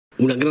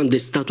Una grande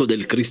statua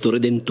del Cristo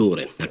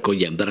Redentore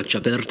accoglie a braccia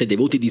aperte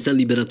devoti di San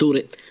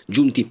Liberatore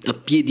giunti a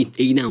piedi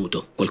e in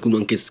auto, qualcuno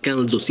anche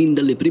scalzo sin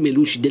dalle prime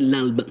luci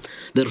dell'alba,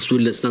 verso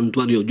il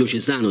santuario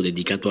diocesano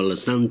dedicato al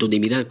Santo dei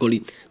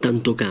Miracoli,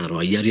 tanto caro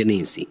agli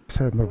arianesi.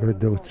 Sempre per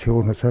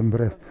devozione,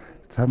 sempre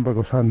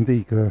cosa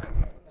antica.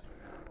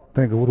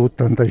 Tengo pure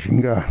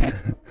 85 anni.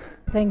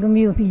 Tengo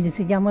mio figlio,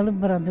 si chiama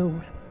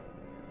Liberatore.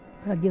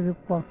 Addio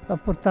qua, a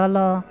portarlo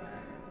a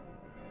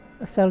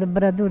San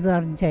Liberatore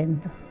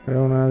d'argento. È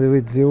una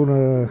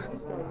devozione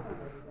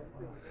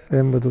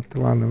sempre tutto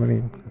l'anno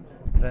veniamo.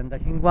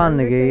 35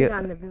 anni che io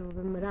anni vivo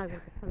per miracolo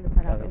che San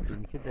Liberatore.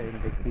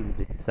 e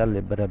quindi San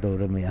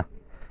Liberatore mi ha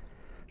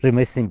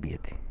rimesso in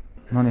piedi.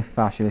 Non è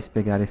facile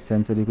spiegare il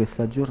senso di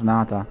questa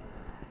giornata,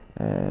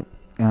 è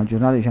una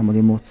giornata di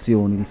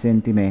emozioni, di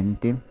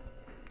sentimenti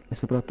e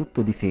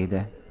soprattutto di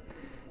fede,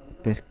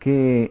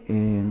 perché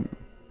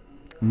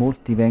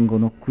molti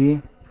vengono qui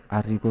a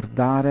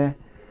ricordare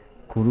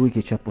colui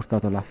che ci ha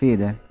portato la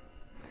fede,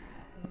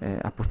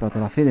 ha portato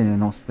la fede nelle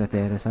nostre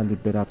terre, San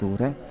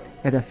Liberatore,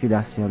 ed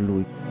affidarsi a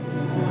Lui.